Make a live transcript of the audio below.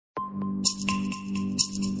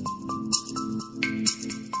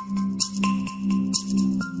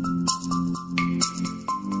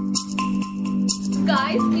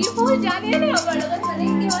Guys की हो जाने ने हमर লগত মানে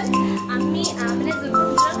কি হল আমি মানে জুগুৰ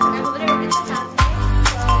খানা খাবলৈ ৰখিছো তাতে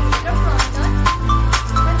মিটাৰ ফ্ৰণ্টত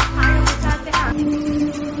খাৰ উঠাতে হা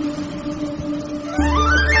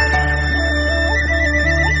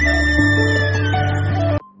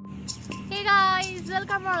Hey guys,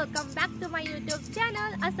 welcome back to my YouTube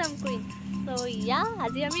channel Assam Queen. So yeah,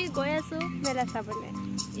 আজি আমি গৈ আছো মেলা চাবলে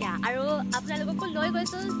আৰু আপোনালোকক লৈ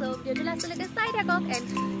গৈছো সো ভিডিওটো লাষ্টলৈকে চাই থাকক এণ্ড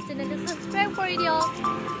চেনেলটো সাবস্ক্ৰাইব কৰি দিয়ক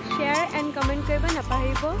শ্বেয়াৰ এণ্ড কমেন্ট কৰিব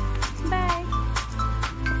নাপাহৰিব বাই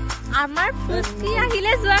আমাৰ ফুসকি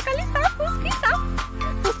আহিলে যোৱা কালি চাপ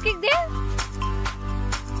ফুসকি দে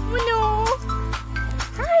মুনো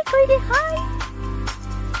হাই কৈ দে হাই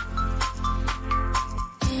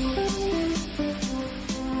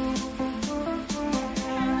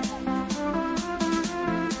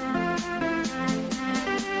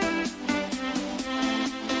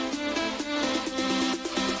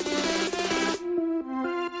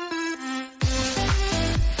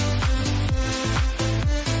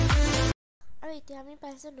এতিয়া আমি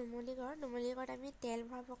পাইছো নুমলীগড় আমি তেল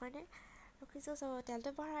ভৰাবৰ কাৰণে ৰখিছো সো তেলটো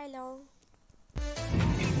ভৰাই লওঁ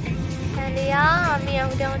এলিয়া আমি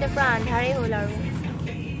আহোঁতে পুৰা আন্ধাৰেই হ'ল আৰু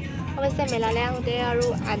অৱশ্যে মেলালৈ আহোঁতে আৰু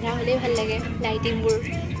আন্ধাৰ হ'লেই ভাল লাগে লাইটিংবোৰ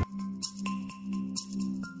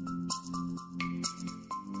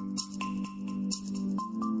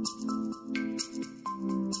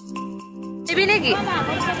দিবি নেকি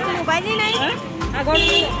মোবাইলই নাই আগৰ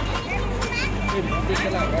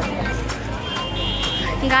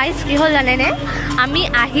গাইজ কি হ'ল জানেনে আমি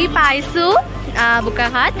আহি পাইছোঁ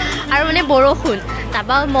বোকাখাট আৰু মানে বৰষুণ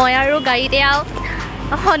তাৰপৰা মই আৰু গাড়ীতে আৰু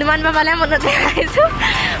হনুমান বাবালৈ মনতে আহিছোঁ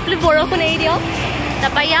বোলো বৰষুণ এৰি দিয়ক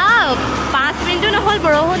তাৰপৰা ইয়াৰ 5 মিনিটো নহ'ল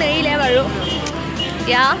বৰষুণ এৰিলে বাৰু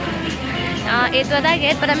এতিয়া এইটো এটা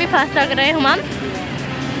গেট বাট আমি ফাৰ্ষ্ট টাৰ্গেটৰে সোমাম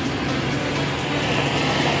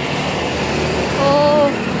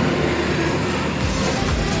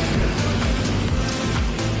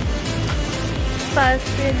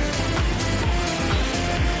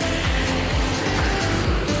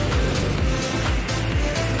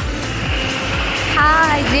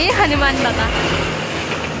Hi, Jai Hanuman Baba.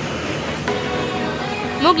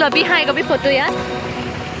 Muk lobby hai kabi photo yaar.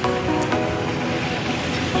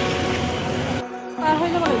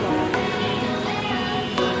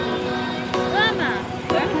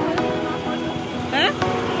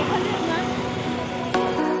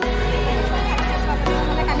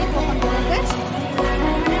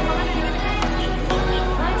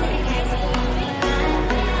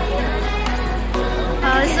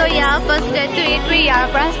 So yeah, first day to eat we yaar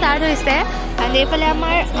pra start hoise and ephale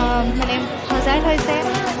amar mane bazar hoise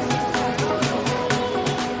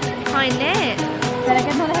hoine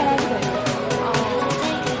tarake dhole herai goi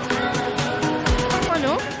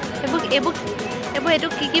kono ebuk etu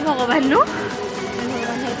ki bhagavan no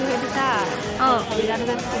bhagavan hetu ta hoiran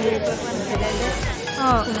ga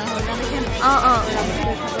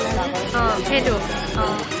hetu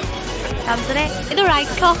tamsore etu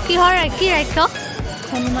raikho ki hor ki raikho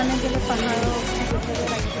হনুমানে গেলে পাহাৰৰ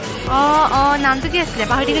নামটো কি আছিলে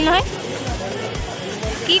পাহৰি থাকিল নহয়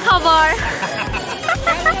কি খবৰ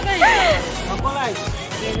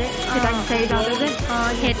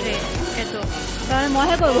সেইটো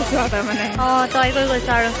মইহে কৈ গৈছো তাৰমানে তই কৈ গৈছ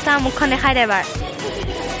আৰু চা মুখখন দেখাই দে এবাৰ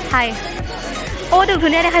হাই তোক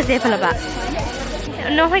ধুনীয়া দেখাইছে এইফালৰ পৰা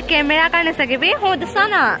নহয় কেমেৰাৰ কাৰণে চাগে বে চা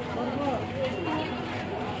না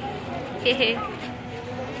সেহে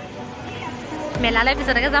মেলালৈ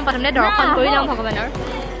পিছতকে যাম প্ৰথমতে দৰ্শন কৰি লওঁ ভগৱানৰ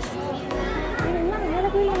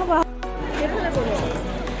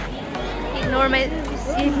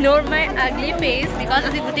ignore my ugly face because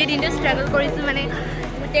আজি গোটেই দিনটো ষ্ট্ৰাগল কৰিছোঁ মানে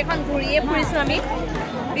গোটেইখন ঘূৰিয়ে ফুৰিছোঁ আমি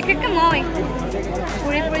বিশেষকৈ মই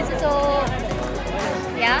ঘূৰি ফুৰিছোঁ চ'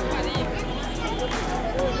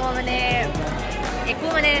 মই মানে একো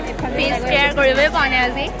মানে ফেচ কেয়াৰ কৰিবই পৰা নাই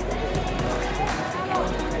আজি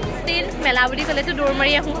ষ্টিল মেলা বুলি ক'লেতো দৌৰ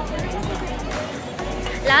মাৰি আহোঁ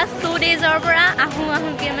লাষ্ট 2 ডেজৰ পৰা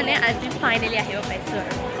আহোঁকৈ মানে আজি ফাইনেলি আহিব পাইছোঁ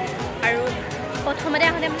আৰু প্ৰথমতে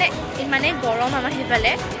আহোঁতে মানে ইমানে গৰম আমাৰ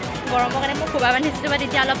সিফালে গৰমৰ কাৰণে মই খোবা বান্ধিছিলোঁ বা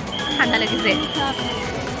তেতিয়া অলপ ঠাণ্ডা লাগিছে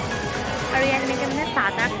আৰু ইয়াত এনেকৈ মানে চাহ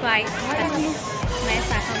খুৱাই মানে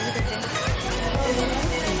চাহ খাম বুলি কৈছে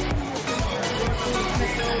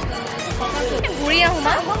ঘূৰি আহোঁ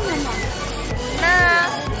না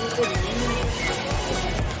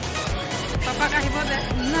পাপাক আহিব দে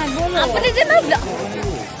আপুনি যে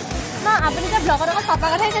আপুনি যে ব্লগত আকৌ পাপাৰ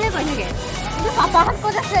কথাই কেলে কৈ থাকে কিন্তু পাপাহঁত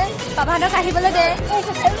ক'ত আছে পাপাহঁতক আহিবলৈ দে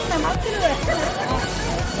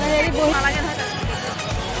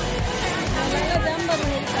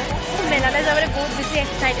মেলালৈ যাবলৈ বহুত বেছি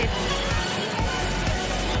excited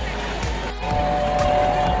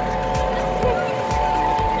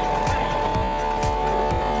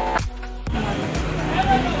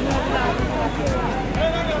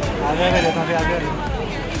Hello,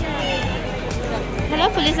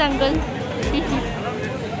 police uncle.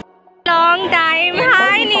 Long time.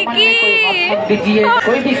 Hi, Nikki.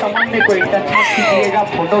 कोई भी सामान में कोई टच मत कीजिएगा,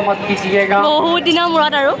 फोटो मत कीजिएगा. बहुत दिनों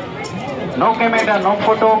मुराद आरो. No camera, no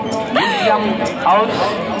photo. Museum house.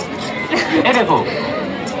 ये देखो.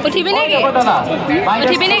 उठी भी नहीं गए.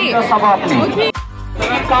 उठी भी नहीं गए. सब आपने.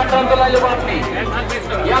 कांटन तो लाइलो आपने.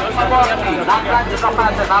 यह सब आपने. नाक जो कपड़ा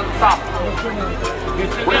से नाक साफ.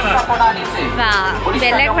 पुलिस का पढ़ाने से. वाह.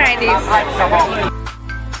 बेलेग varieties.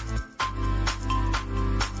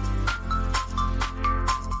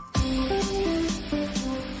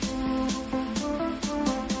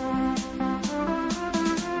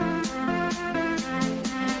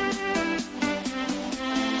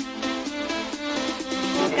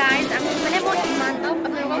 Guys, I'm going to go to the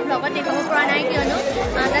vlog and take a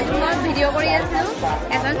video for you.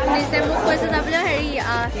 As I'm going to say, I'm going to mobile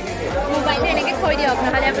and get for you.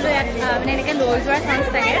 I'm going to lower your son's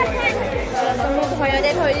tag. So, I'm going to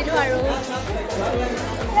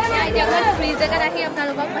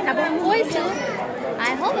do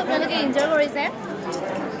I hope you're going to enjoy it.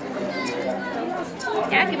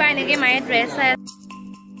 Yeah, I'm going to get my dress.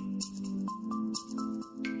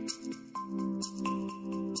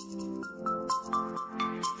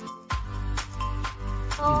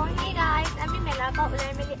 Oh, hey guys, I'm in mela pa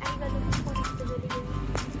ulay meli ay galong ko dito dili.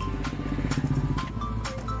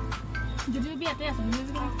 Julie ate aso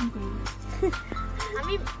music ko ko.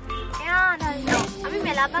 Ami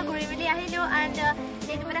mela pa guri meli ahilo and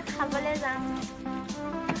date mera khabale jam.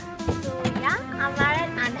 So yeah, amar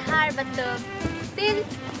andhar but still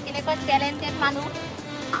ineko talented manu.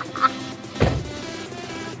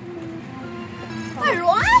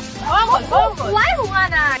 What? Why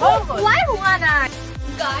Huana? Why Huana?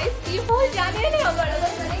 Guys, you all जाने नहीं होगा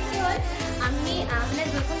अगर नहीं केवल अम्मी आपने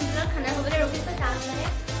बिल्कुल इधर खाना होगा रोटी तो चाहते हैं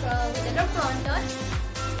इधर फ्रंट और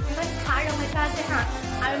बस खाड़ हमें चाहते हैं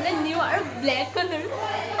और हमने न्यू और ब्लैक कलर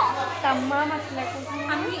तमाम मसला को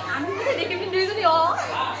अम्मी मुझे देखे भी नहीं सुनी ओ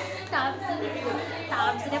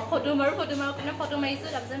ताप से फोटो मारो अपना फोटो मारी सो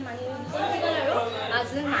तब से मानी आज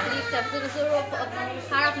मानी तब से दूसरो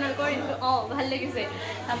खाड़ अपना को ओ ভাল লাগিছে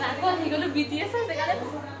तब आपको हिगलो बीटीएस है जगह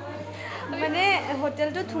মানে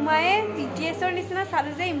হোটেলটো থুমায়ে বিটিএছৰ নিচিনা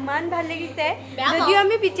চালো যে ইমান ভাল লাগিছে যদিও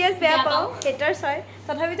আমি বিটিএছ বেয়া পাওঁ হেটাৰ হয়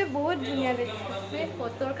তথাপিতো বহুত ধুনীয়া লাগিছে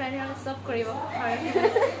ফটোৰ কাৰণে আমি সব কৰিব আৰু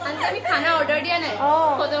আমি খানা অৰ্ডাৰ দিয়া নাই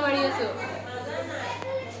ফটো মাৰি আছো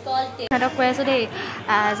নাটক কৈ আছো দেই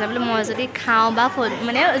যাবলৈ মই যদি খাওঁ বা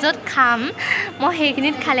মানে য'ত খাম মই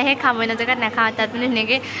সেইখিনিত খালেহে খাম অন্য জেগাত নাখাওঁ তাত মানে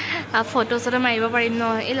ধুনীয়াকৈ ফটো চটো মাৰিব পাৰিম ন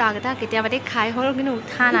এই লগতে কেতিয়াবাতে খাই হ'ল কিন্তু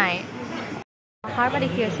উঠা নাই হাৰ পৰা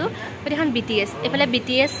দেখি আছোঁ এখন BTS এইফালে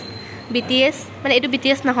BTS মানে এইটো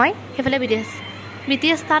BTS নহয় সেইফালে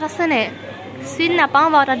BTS তাত আছেনে চিন নাপাওঁ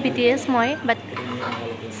বাৰু তাত BTS মই বাট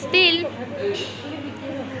ষ্টিল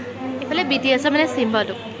এইফালে BTSৰ মানে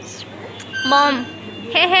চিম্বলটো মম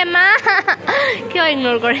হে মা কিয়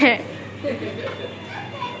ইগনোৰ কৰে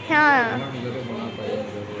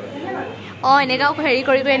অঁ এনেকুৱাও হেৰি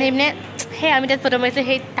কৰি এনে মানে সেই আমি তাত ফটো মাৰিছোঁ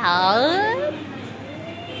সেই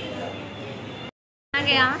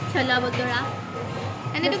गया छोला भटूरा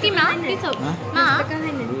एने तो की मां की सब मां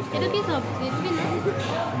ये तो की सब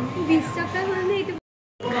 20 টাকা মানে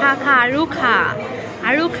এটা খা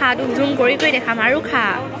আৰু খা তো জুম কৰি দেখাম আৰু খা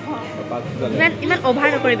ইমান ওভাৰ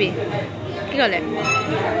নকৰিবি কি ক'লে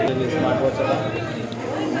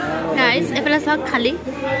গাইস এফালে সব খালি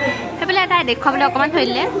এফালে এটা দেখুৱাবলৈ অকমান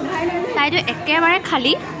থৈলে তাইটো একেবাৰে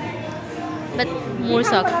খালি বাট মোৰ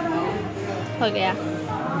সব হৈ গয়া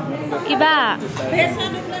কিবা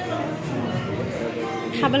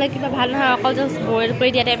খাবলৈ কিবা ভাল নহয় অকল জাষ্ট বইল কৰি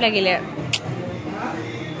দিয়া টাইপ লাগিলে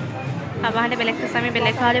আবাহতে বেলেগ খাইছে আমি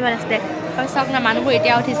বেলেগ খাওঁতে ভাল আছিলে আৰু চাওক না মানুহবোৰ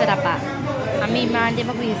এতিয়া উঠিছে তাৰপা আমি ইমান দেৰি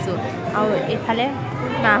পৰা বহিছোঁ আৰু এইফালে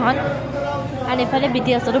মাহঁত আৰু এইফালে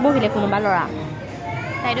BTSতো বহিলে কোনোবা ল'ৰা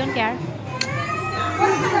আই ডোণ্ট কেয়াৰ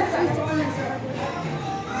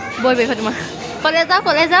বই তোমাৰ কলে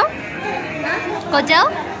যাওঁ ক'ত যাওঁ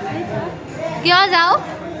কিয় যাওঁ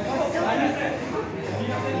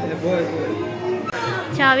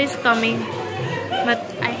Chow is coming, but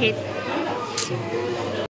I hate.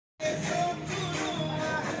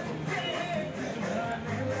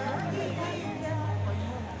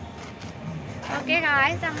 Okay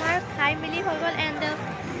guys, amar khai mili ho gol and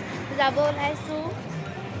jabo laisu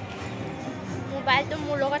mobile to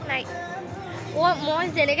mur logot nai o moi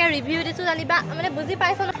jelega review disu janiba mane buji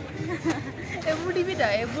paiso na ebur dibi ta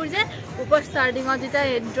ebur je upor starting ot jeta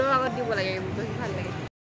intro agot dibo lage ebur beshi bhal lage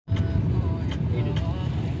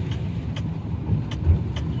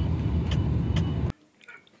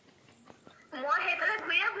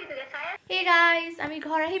আমি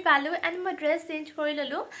ঘৰ আহি পালোঁ and মই dress change কৰি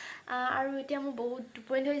ল'লোঁ আৰু এতিয়া মোৰ বহুত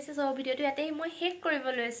টোপনি ধৰিছে চ' ভিডিঅ'টো ইয়াতেই মই শেষ কৰিব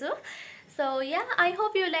লৈছোঁ So yeah, I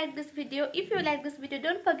hope you like this video. If you like this video,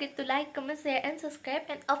 don't forget to like, comment, share and subscribe.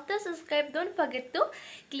 And after subscribe, don't forget to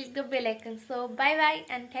click the bell icon. So bye bye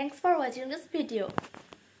and thanks for watching this video.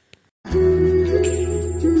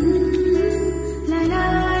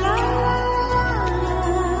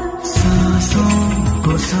 सांसों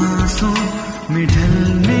को सांसों में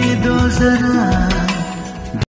ढल